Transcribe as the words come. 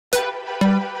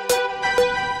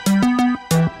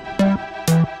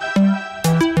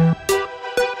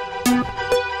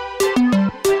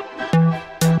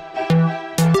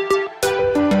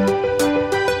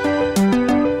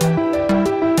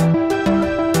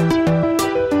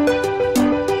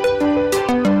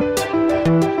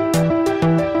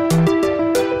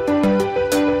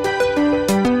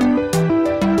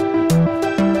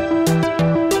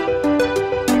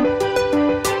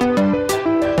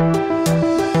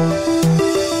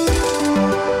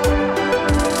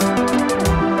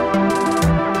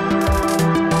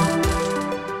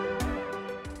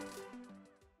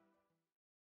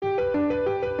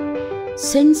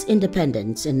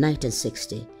independence in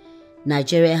 1960,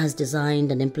 Nigeria has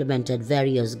designed and implemented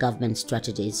various government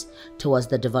strategies towards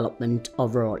the development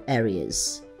of rural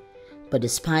areas. But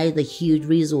despite the huge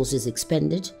resources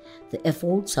expended, the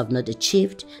efforts have not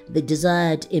achieved the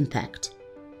desired impact.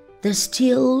 There's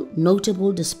still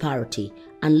notable disparity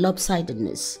and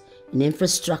lopsidedness in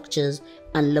infrastructures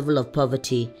and level of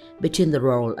poverty between the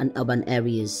rural and urban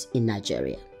areas in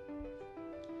Nigeria.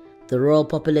 The rural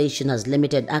population has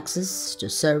limited access to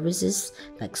services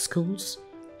like schools,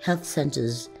 health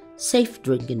centers, safe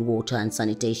drinking water and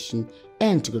sanitation,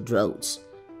 and good roads.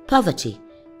 Poverty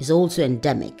is also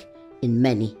endemic in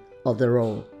many of the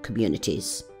rural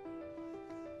communities.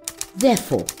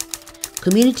 Therefore,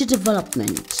 community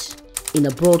development in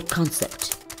a broad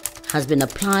concept has been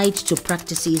applied to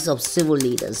practices of civil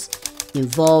leaders,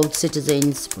 involved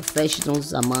citizens,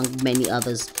 professionals, among many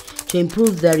others, to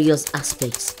improve various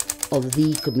aspects of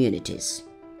the communities.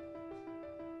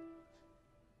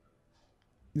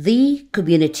 The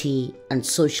Community and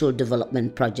Social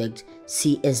Development Project,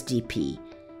 CSDP,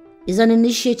 is an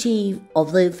initiative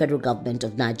of the federal government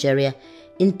of Nigeria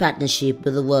in partnership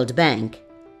with the World Bank.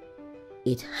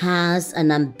 It has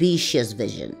an ambitious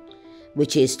vision,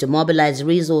 which is to mobilize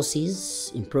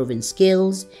resources, improving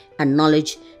skills and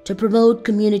knowledge to promote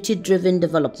community-driven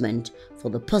development for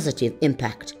the positive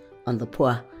impact on the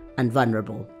poor and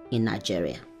vulnerable in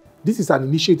Nigeria. This is an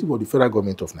initiative of the federal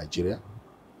government of Nigeria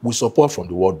with support from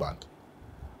the World Bank,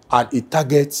 and it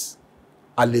targets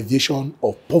alleviation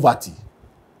of poverty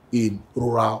in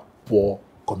rural poor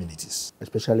communities,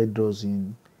 especially those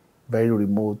in very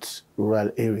remote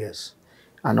rural areas.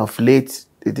 And of late,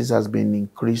 this has been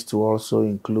increased to also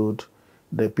include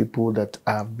the people that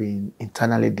have been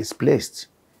internally displaced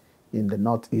in the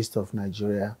northeast of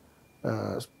Nigeria,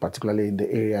 particularly in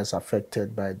the areas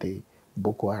affected by the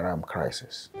Boko Haram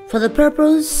crisis. For the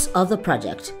purpose of the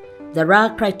project, there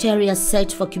are criteria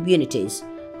set for communities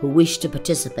who wish to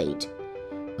participate.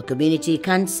 A community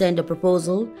can send a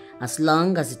proposal as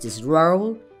long as it is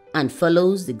rural and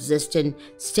follows the existing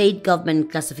state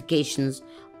government classifications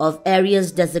of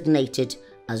areas designated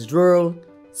as rural,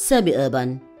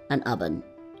 semi-urban, and urban.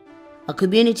 A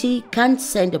community can't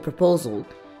send a proposal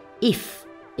if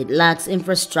it lacks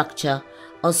infrastructure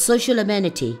or social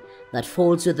amenity that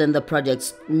falls within the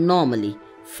projects normally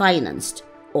financed,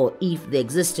 or if the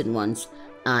existing ones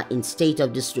are in state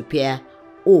of disrepair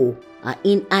or are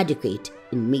inadequate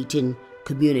in meeting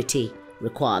community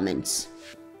requirements.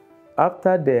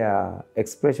 After their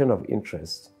expression of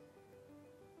interest,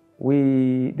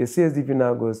 the CSDP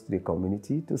now goes to the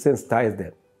community to sensitize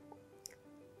them.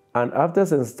 And after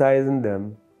sensitizing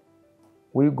them,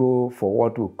 we go for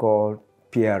what we call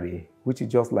PRA, which is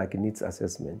just like a needs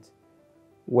assessment,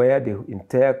 where the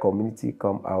entire community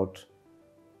come out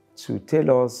to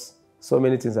tell us so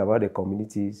many things about the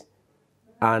communities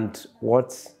and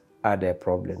what are their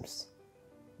problems.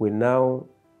 We now,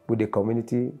 with the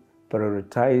community,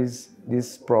 prioritize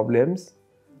these problems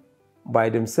by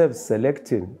themselves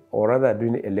selecting, or rather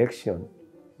doing election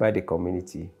by the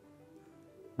community.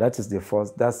 That is the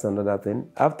first, that's another thing.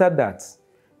 After that,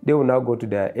 they will now go to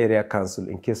their area council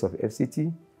in case of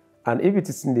FCT, and if it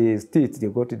is in the state, they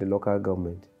go to the local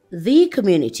government. The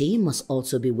community must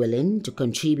also be willing to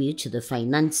contribute to the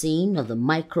financing of the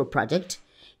micro project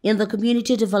in the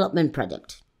community development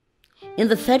project. In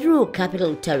the Federal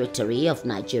Capital Territory of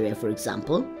Nigeria, for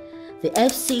example, the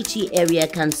FCT Area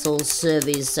Council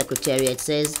Service Secretariat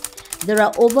says there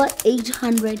are over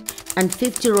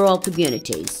 850 rural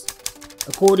communities,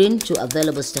 according to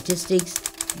available statistics,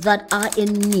 that are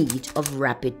in need of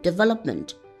rapid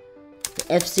development. The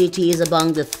FCT is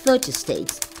among the 30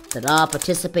 states that are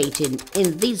participating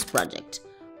in this project.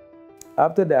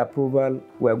 After the approval,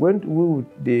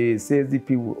 the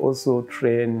CSDP will also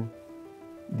train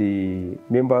the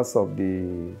members of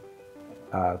the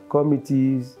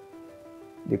committees,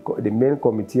 the main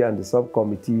committee and the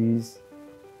subcommittees,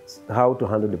 how to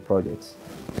handle the projects.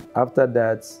 After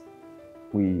that,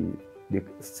 the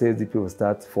CSDP will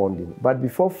start funding. But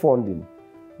before funding,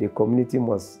 the community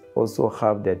must also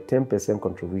have their 10%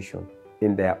 contribution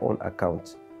in their own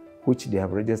account, which they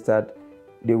have registered.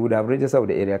 They would have registered with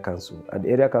the area council, and the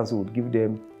area council would give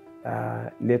them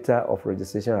a letter of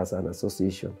registration as an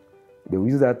association. They will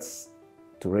use that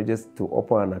to register, to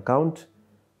open an account.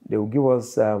 They will give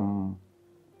us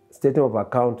statement of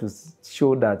account to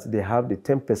show that they have the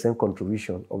 10%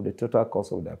 contribution of the total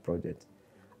cost of their project.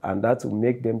 And that will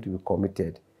make them to be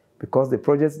committed, because the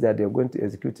projects that they're going to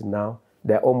execute now,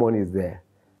 their own money is there,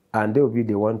 and they will be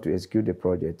the one to execute the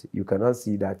project. You cannot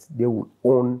see that they will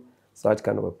own such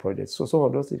kind of a project. So some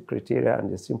of those criteria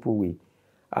and the simple way.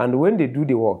 And when they do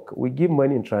the work, we give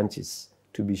money in tranches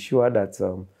to be sure that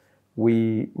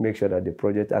we make sure that the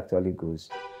project actually goes.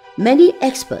 Many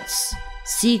experts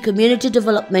see community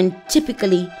development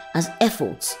typically as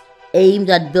efforts aimed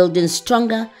at building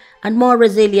stronger and more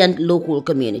resilient local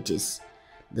communities.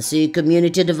 They see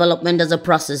community development as a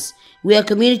process where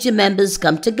community members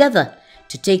come together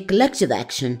to take collective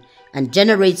action and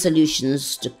generate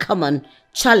solutions to common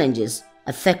challenges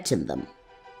affecting them.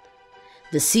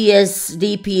 The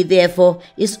CSDP, therefore,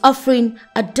 is offering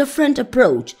a different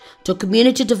approach to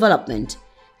community development,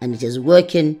 and it is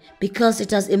working because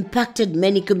it has impacted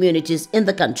many communities in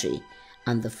the country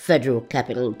and the Federal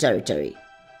Capital Territory.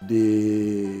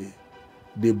 The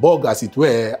bug, as it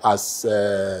were,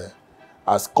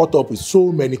 has caught up with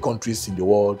so many countries in the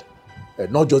world,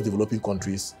 not just developing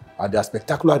countries, and there are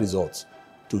spectacular results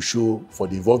to show for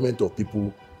the involvement of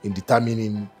people in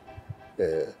determining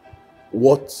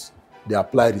what they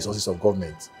apply resources of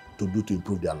government to do to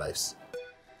improve their lives.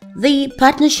 The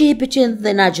partnership between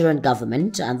the Nigerian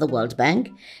government and the World Bank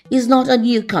is not a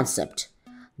new concept.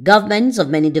 Governments of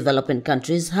many developing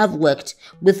countries have worked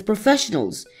with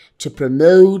professionals to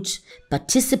promote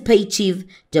participative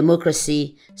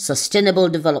democracy, sustainable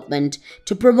development,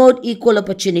 to promote equal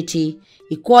opportunity,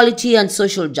 equality, and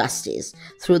social justice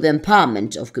through the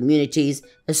empowerment of communities,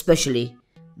 especially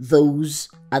those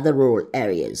at the rural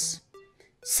areas.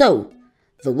 So,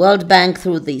 the World Bank,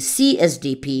 through the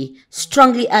CSDP,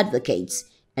 strongly advocates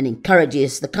and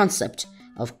encourages the concept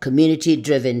of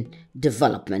community-driven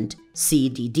development,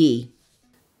 CDD.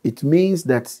 It means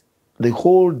that the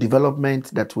whole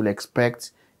development that we'll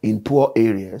expect in poor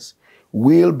areas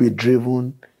will be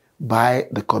driven by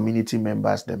the community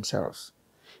members themselves.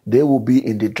 They will be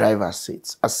in the driver's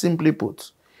seats. As simply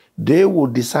put, they will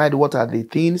decide what are the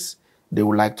things they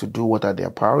would like to do, what are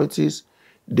their priorities.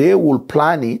 They will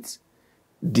plan it,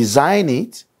 design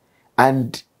it,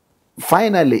 and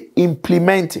finally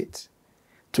implement it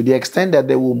to the extent that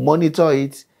they will monitor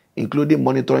it, including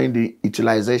monitoring the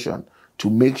utilization, to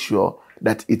make sure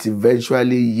that it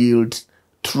eventually yields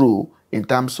through in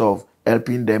terms of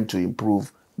helping them to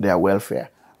improve their welfare.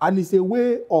 And it's a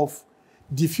way of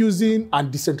diffusing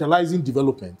and decentralizing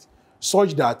development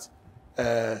such that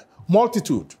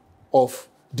multitude of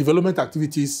development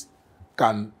activities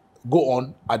can go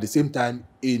on at the same time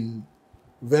in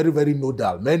very, very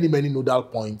nodal, many nodal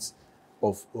points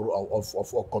of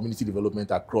community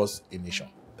development across a nation.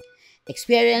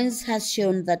 Experience has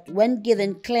shown that when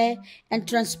given clear and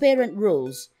transparent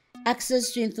rules,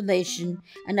 access to information,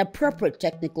 and appropriate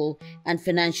technical and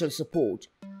financial support,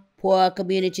 poor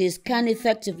communities can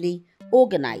effectively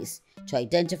organize to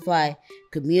identify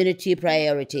community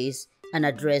priorities and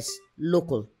address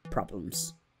local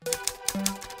problems.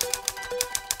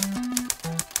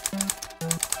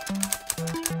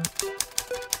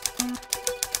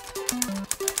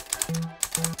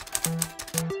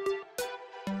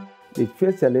 The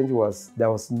first challenge was there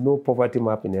was no poverty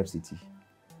map in FCT.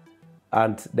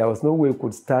 And there was no way we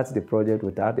could start the project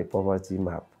without a poverty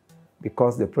map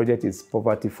because the project is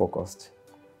poverty focused.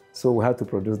 So we have to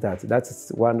produce that.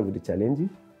 That's one of the challenges.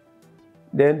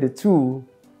 Then the two,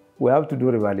 we have to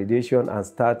do revalidation and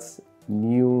start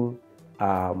new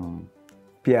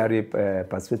PRA,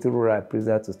 Participating Rural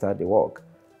Appraisal, to start the work.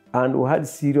 And we had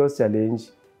serious challenge.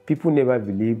 People never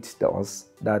believed us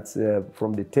that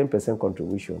from the 10%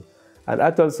 contribution. And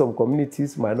actually some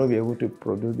communities might not be able to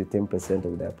produce the 10%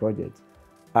 of their project.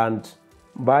 And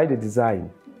by the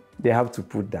design, they have to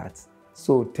put that.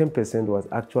 So 10% was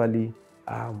actually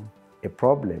a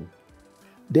problem.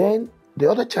 Then the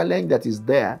other challenge that is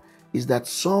there is that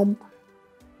some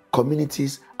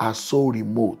communities are so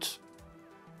remote,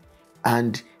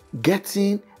 and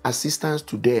getting assistance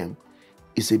to them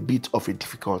is a bit of a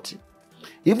difficulty.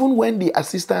 Even when the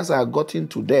assistance are gotten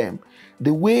to them,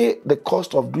 the way the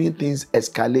cost of doing things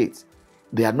escalates,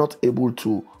 they are not able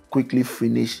to quickly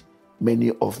finish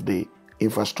many of the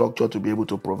infrastructure to be able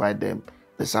to provide them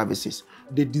the services.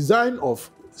 The design of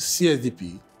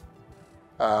CSDP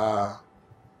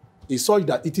is such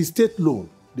that it is state loan.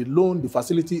 The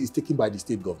facility is taken by the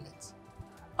state government.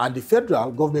 And the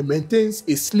federal government maintains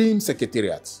a slim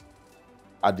secretariat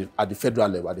at the federal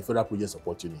level, at the Federal Project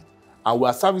Support Unit. And we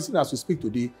are servicing, as we speak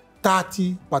today,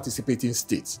 30 participating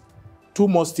states. 2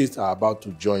 more states are about to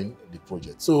join the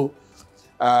project. So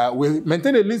we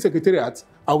maintain a lean secretariat,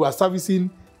 and we are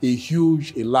servicing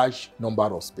a large number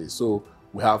of space. So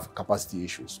we have capacity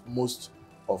issues. Most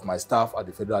of my staff at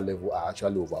the federal level are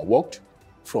actually overworked.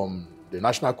 From the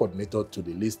national coordinator to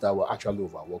the lister were actually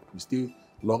overworked. We still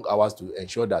long hours to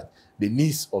ensure that the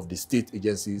needs of the state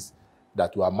agencies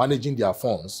that we are managing their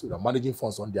funds, we are managing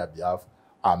funds on their behalf,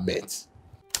 are met.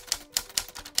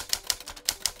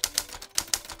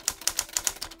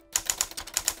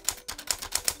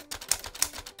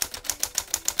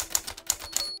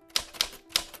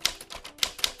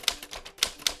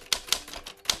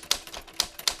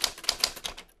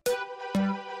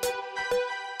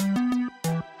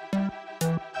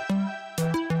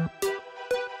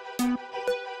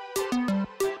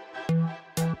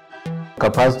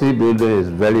 capacity building is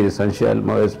very essential,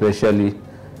 more especially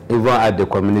even at the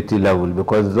community level,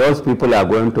 because those people are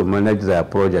going to manage their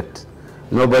project.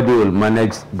 Nobody will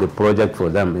manage the project for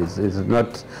them. It's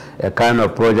not a kind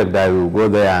of project that you go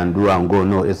there and do and go.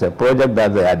 No, it's a project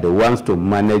that they are the ones to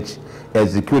manage,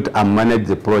 execute and manage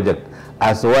the project,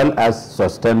 as well as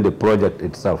sustain the project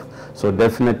itself. So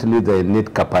definitely they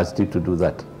need capacity to do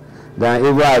that. Then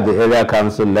even at the area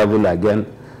council level, again,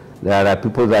 there are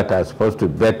people that are supposed to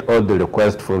vet all the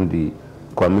requests from the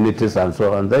communities and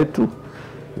so on. They too,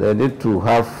 they need to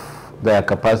have their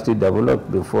capacity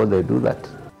developed before they do that.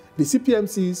 The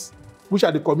CPMCs, which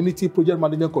are the community project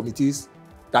management committees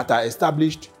that are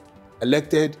established,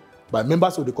 elected by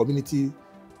members of the community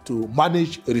to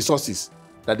manage resources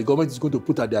that the government is going to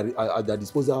put at their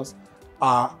disposals,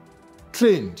 are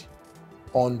trained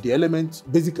on the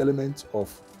basic elements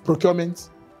of procurement,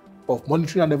 of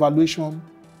monitoring and evaluation,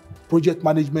 project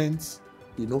management,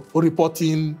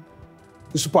 reporting,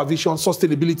 supervision,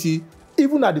 sustainability,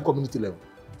 even at the community level.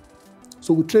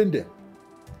 So we train them.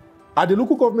 At the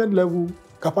local government level,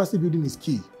 capacity building is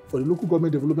key for the local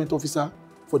government development officer,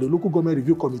 for the local government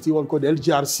review committee, what we call the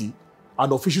LGRC,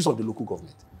 and officials of the local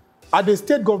government. At the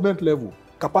state government level,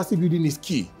 capacity building is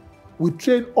key. We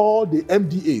train all the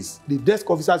MDAs, the desk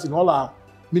officers in all our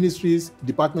ministries,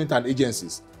 departments, and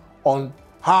agencies on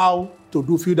how to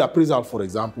do field appraisal, for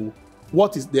example,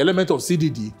 what is the element of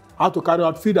CDD, how to carry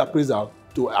out field appraisal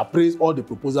to appraise all the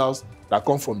proposals that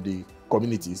come from the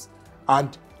communities,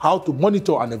 and how to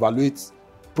monitor and evaluate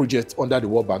projects under the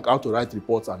World Bank, how to write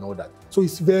reports and all that. So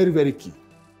it's very, very key.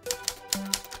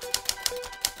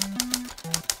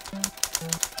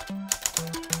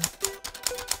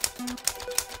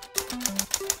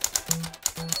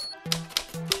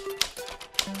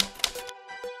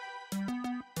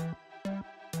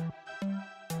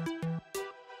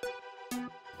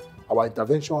 Our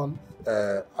intervention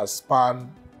has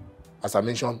spanned, as I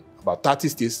mentioned, about 30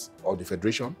 states of the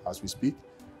Federation as we speak.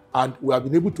 And we have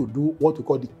been able to do what we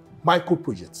call the micro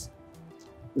projects.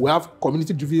 We have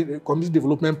community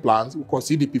development plans, we call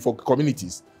CDP for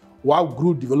communities. We have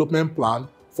group development plan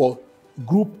for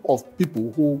group of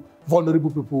people vulnerable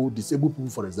people, disabled people,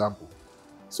 for example.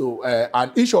 So,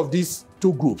 and each of these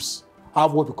two groups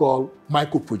have what we call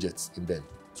micro projects in them.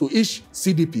 So each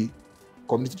CDP,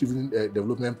 community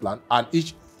development plan, and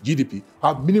each GDP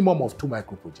have minimum of 2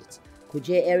 micro projects.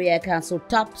 Kuje Area Council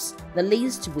tops the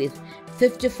list with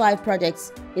 55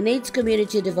 projects in its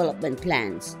community development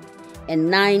plans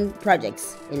and 9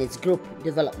 projects in its group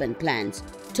development plans,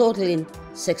 totaling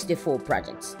 64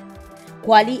 projects.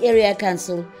 Kwali Area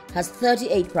Council has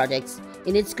 38 projects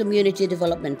in its community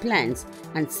development plans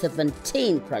and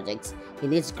 17 projects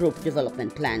in its group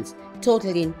development plans,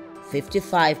 totaling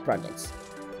 55 projects.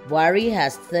 Wari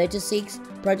has 36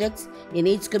 projects in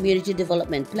its community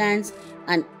development plans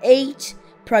and 8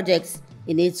 projects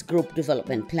in its group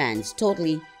development plans,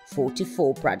 totaling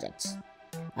 44 projects.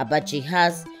 Abuja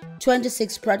has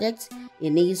 26 projects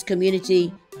in its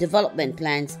community development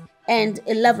plans and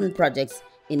 11 projects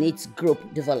in its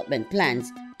group development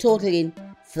plans, totaling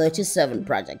 37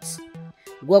 projects.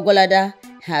 Gwagwalada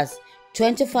has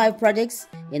 25 projects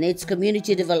in its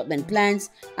community development plans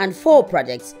and 4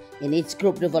 projects in its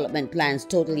group development plans,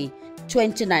 totaling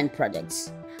 29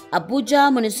 projects.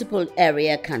 Abuja Municipal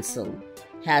Area Council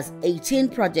has 18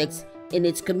 projects in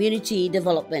its community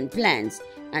development plans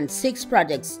and 6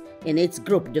 projects in its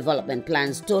group development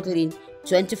plans, totaling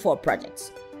 24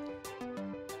 projects.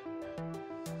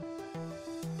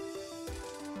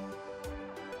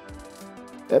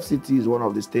 FCT is one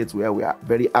of the states where we are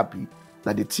very happy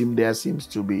that the team there seems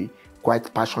to be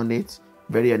quite passionate,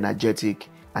 very energetic,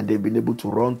 and they've been able to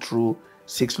run through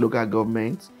 6 local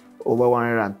governments, over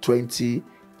 120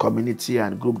 community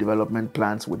and group development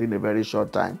plans within a very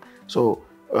short time. So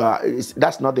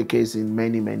that's not the case in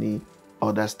many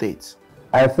other states.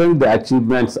 I think the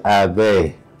achievements are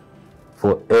there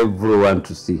for everyone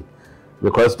to see.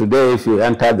 Because today, if you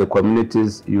enter the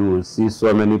communities, you will see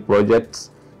so many projects,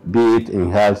 be it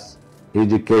in health,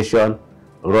 education,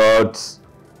 roads,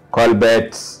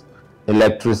 culverts,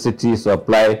 electricity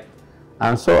supply,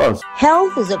 and so on.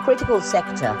 Health is a critical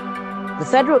sector. The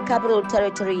Federal Capital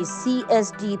Territory's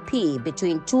CSDP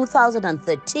between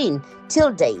 2013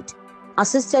 till date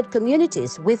assisted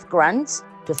communities with grants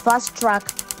to fast-track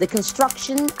the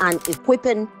construction and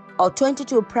equipping of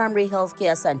 22 primary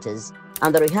healthcare centers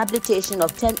and the rehabilitation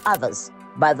of 10 others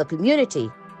by the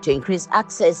community to increase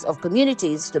access of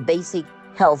communities to basic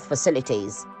health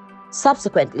facilities.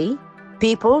 Subsequently,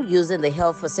 people using the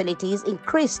health facilities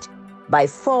increased by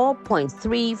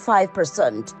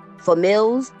 4.35% for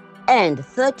males and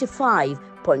 35%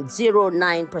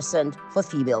 31.09% for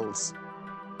females.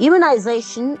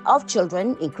 Immunization of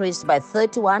children increased by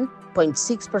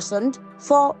 31.6%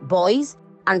 for boys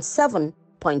and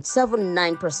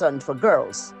 7.79% for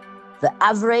girls. The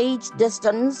average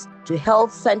distance to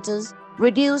health centers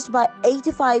reduced by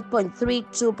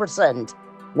 85.32%,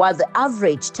 while the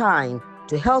average time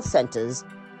to health centers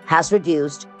has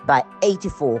reduced by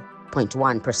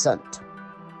 84.1%.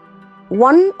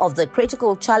 One of the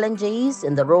critical challenges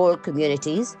in the rural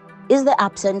communities is the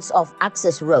absence of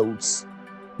access roads.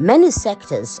 Many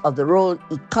sectors of the rural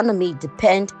economy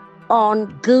depend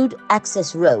on good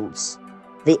access roads.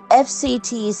 The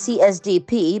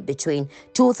FCT-CSDP between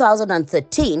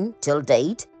 2013 till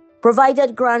date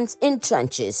provided grants in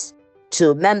tranches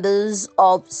to members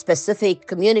of specific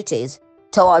communities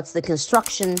towards the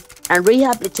construction and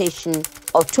rehabilitation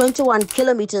of 21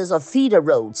 kilometers of feeder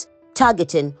roads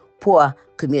targeting poor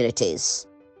communities.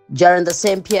 During the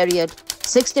same period,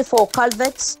 64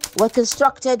 culverts were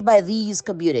constructed by these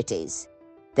communities.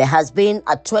 There has been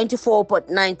a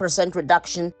 24.9%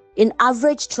 reduction in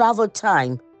average travel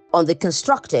time on the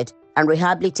constructed and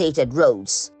rehabilitated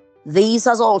roads. This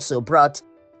has also brought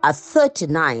a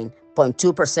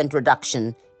 39.2%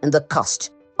 reduction in the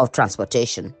cost of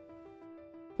transportation.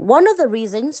 One of the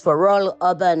reasons for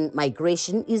rural-urban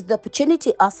migration is the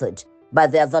opportunity offered by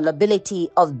the availability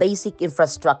of basic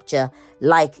infrastructure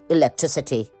like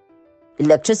electricity.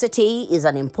 Electricity is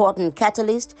an important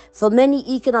catalyst for many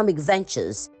economic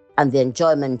ventures and the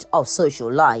enjoyment of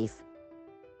social life.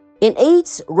 In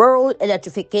 8 rural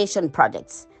electrification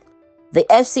projects, the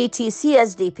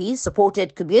FCT-CSDP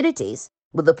supported communities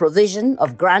with the provision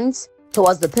of grants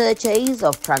towards the purchase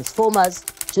of transformers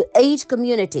to 8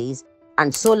 communities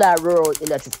and solar rural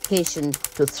electrification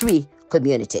to 3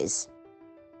 communities.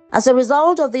 As a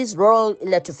result of these rural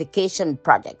electrification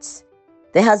projects,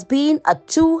 there has been a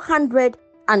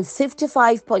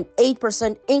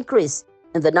 255.8% increase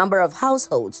in the number of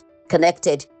households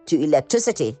connected to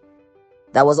electricity.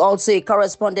 There was also a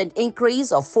corresponding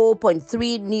increase of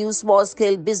 4.3 new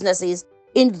small-scale businesses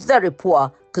in very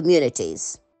poor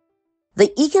communities.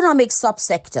 The economic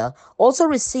subsector also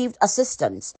received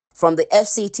assistance from the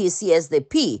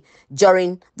FCT-CSDP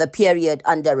during the period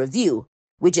under review,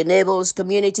 which enables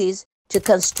communities to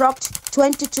construct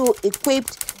 22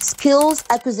 equipped skills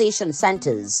acquisition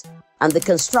centers and the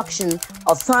construction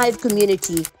of 5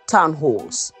 community town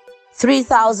halls.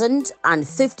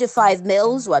 3,055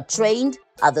 males were trained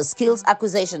at the skills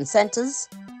acquisition centers.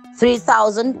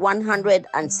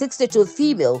 3,162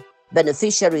 female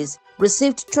beneficiaries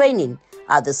received training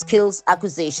at the skills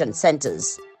acquisition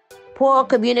centers. Poor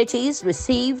communities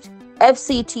received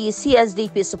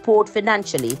FCT-CSDP support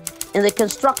financially in the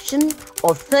construction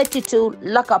of 32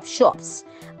 lock-up shops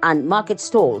and market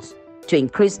stalls to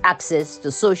increase access to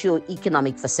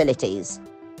socio-economic facilities.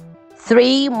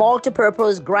 3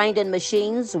 multipurpose grinding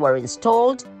machines were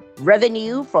installed.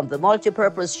 Revenue from the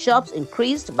multipurpose shops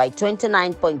increased by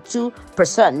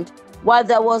 29.2%, while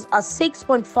there was a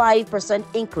 6.5%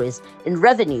 increase in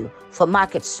revenue for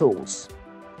market stalls.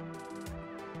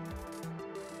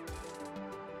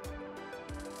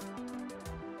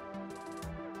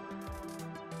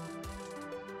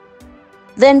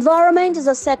 The environment is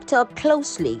a sector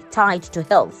closely tied to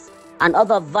health and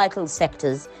other vital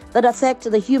sectors that affect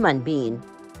the human being.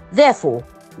 Therefore,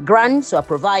 grants were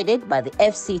provided by the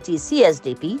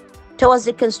FCT-CSDP towards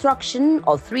the construction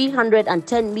of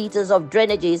 310 meters of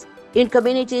drainages in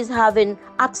communities having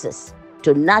access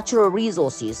to natural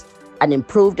resources and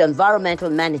improved environmental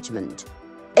management.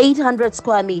 800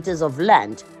 square meters of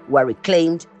land were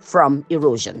reclaimed from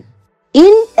erosion.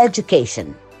 In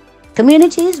education,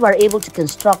 communities were able to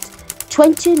construct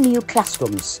 20 new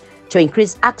classrooms to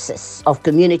increase access of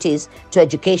communities to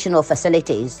educational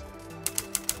facilities.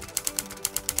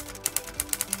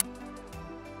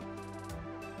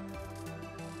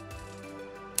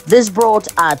 This brought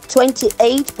a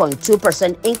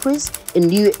 28.2% increase in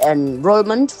new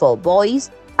enrollment for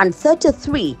boys and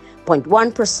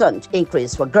 33.1%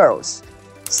 increase for girls.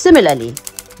 Similarly,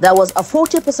 there was a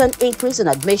 40% increase in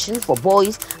admission for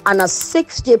boys and a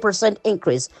 60%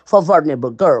 increase for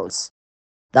vulnerable girls.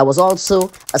 There was also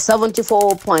a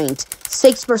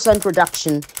 74.6%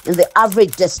 reduction in the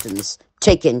average distance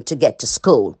taken to get to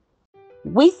school.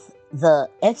 With the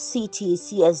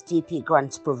FCT-CSDP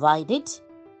grants provided,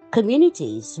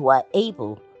 communities were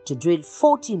able to drill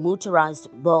 40 motorized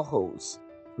boreholes,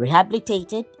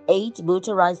 rehabilitated 8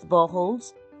 motorized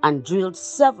boreholes, and drilled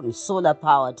 7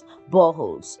 solar-powered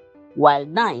boreholes, while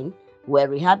 9 were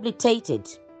rehabilitated.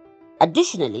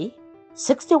 Additionally,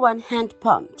 61 hand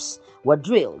pumps were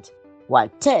drilled, while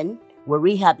 10 were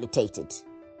rehabilitated.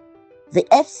 The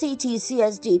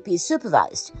FCT-CSDP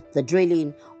supervised the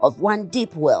drilling of one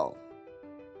deep well.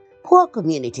 Poor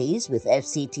communities with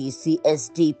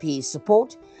FCT-CSDP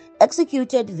support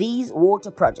executed these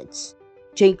water projects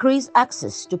to increase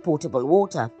access to potable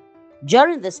water.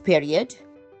 During this period,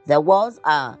 there was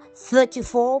a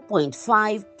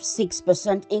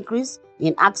 34.56% increase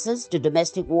in access to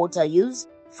domestic water use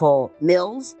for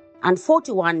males and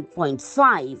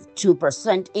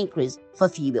 41.52% increase for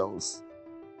females.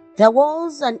 There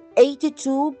was an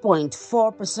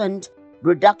 82.4%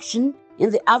 reduction in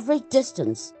the average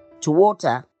distance to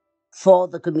water for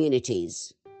the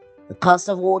communities. The cost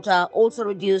of water also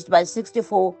reduced by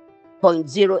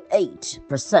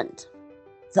 64.08%.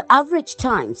 The average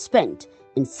time spent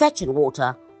in fetching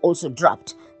water also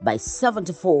dropped by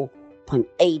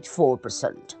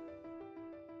 74.84%.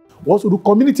 We also do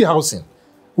community housing,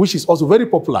 which is also very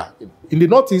popular in the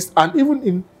Northeast and even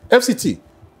in FCT.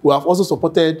 We have also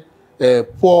supported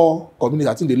poor communities,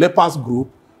 I think the lepers group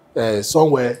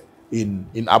somewhere in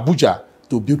Abuja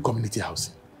to build community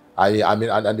housing. I mean,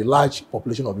 and the large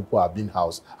population of people are being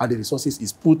housed, and the resources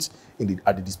is put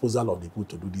at the disposal of the people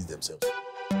to do this themselves.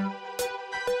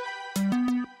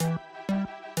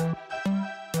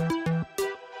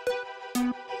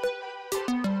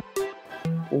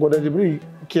 Debris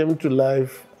came to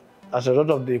life as a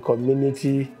result of the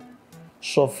community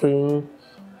suffering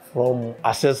from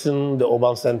accessing the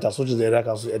urban centers, which is the area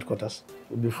council headquarters.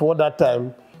 Before that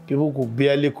time, people could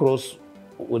barely cross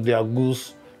with their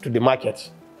goods to the market,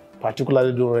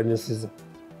 particularly during rainy season.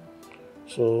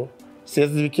 So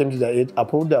CSDP came to their aid,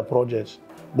 approved their project.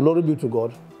 Glory be to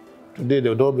God. Today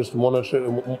the job is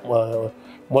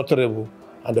monitorable,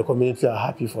 and the community are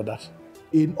happy for that.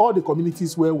 In all the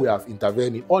communities where we have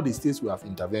intervened, in all the states we have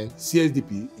intervened,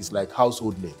 CSDP is like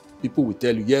household name. People will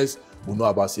tell you, yes, we know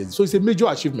about CSDP. So it's a major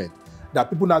achievement that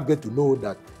people now get to know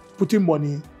that putting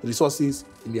money, resources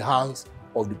in the hands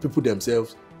of the people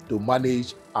themselves to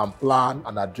manage and plan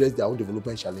and address their own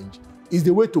development challenge is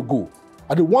the way to go.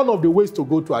 And one of the ways to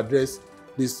go to address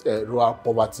this rural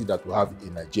poverty that we have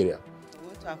in Nigeria.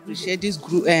 To appreciate this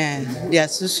group and the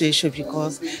association,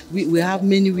 because we have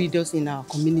many widows in our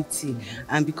community,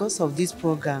 and because of this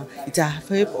program it has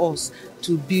helped us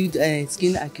to build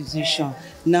skin acquisition.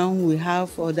 Now we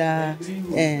have other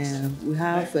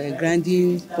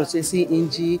grinding processing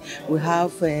engine, we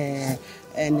have that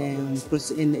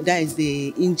is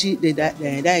the engine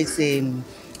that is a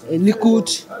liquid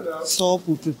soap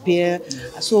we prepare.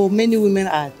 So many women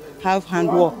have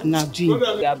handwork now doing.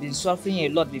 We have been suffering a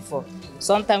lot before.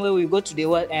 Sometimes when we go to the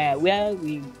where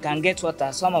we can get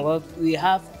water, some of us we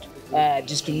have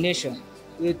discrimination.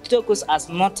 They took us as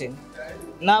nothing.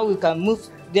 Now we can move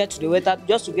there to the water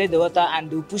just to get the water, and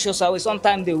they will push us away.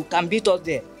 Sometimes they can beat us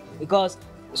there, because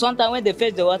sometimes when they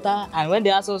fetch the water and when they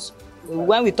ask us,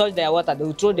 when we touch their water, they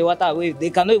will throw the water away.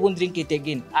 They cannot even drink it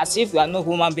again, as if we are no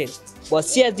human beings. But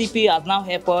CSDP has now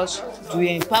helped us to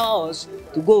empower us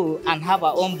to go and have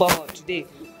our own borehole today.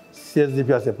 CSDP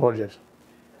as a project,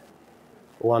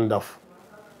 wonderful.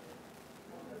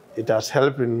 It has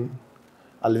helped in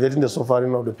alleviating the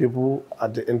suffering of the people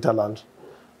at the hinterland,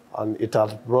 and it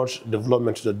has brought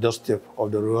development to the doorstep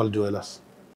of the rural dwellers.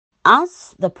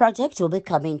 As the project will be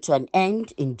coming to an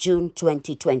end in June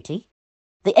 2020,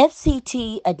 the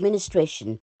FCT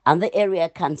administration and the area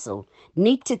council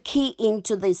need to key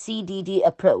into the CDD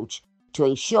approach to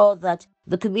ensure that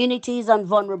the communities and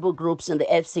vulnerable groups in the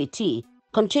FCT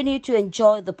continue to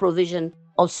enjoy the provision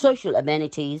of social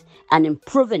amenities and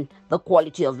improving the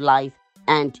quality of life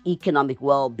and economic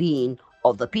well-being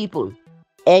of the people.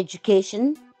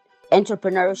 Education,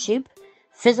 entrepreneurship,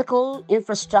 physical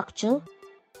infrastructure,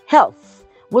 health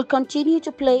will continue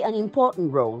to play an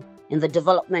important role in the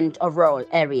development of rural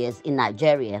areas in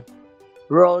Nigeria.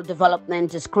 Rural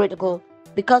development is critical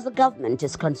because the government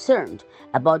is concerned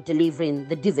about delivering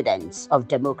the dividends of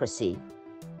democracy.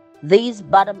 This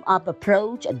bottom-up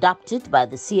approach adopted by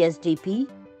the CSDP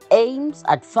aims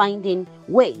at finding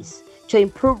ways to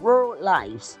improve rural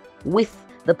lives with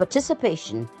the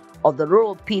participation of the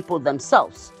rural people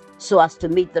themselves so as to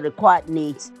meet the required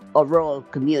needs of rural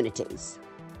communities.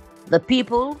 The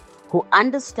people who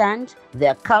understand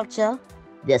their culture,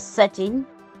 their setting,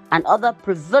 and other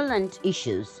prevalent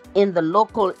issues in the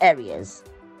local areas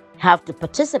have to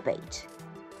participate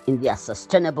in their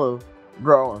sustainable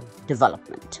rural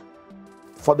development.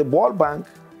 For the World Bank,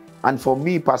 and for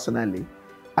me personally,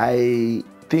 I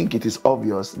think it is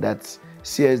obvious that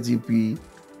CSDP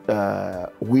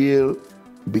will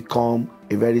become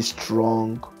a very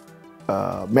strong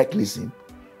mechanism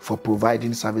for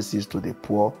providing services to the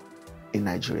poor in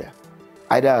Nigeria,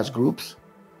 either as groups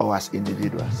or as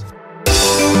individuals.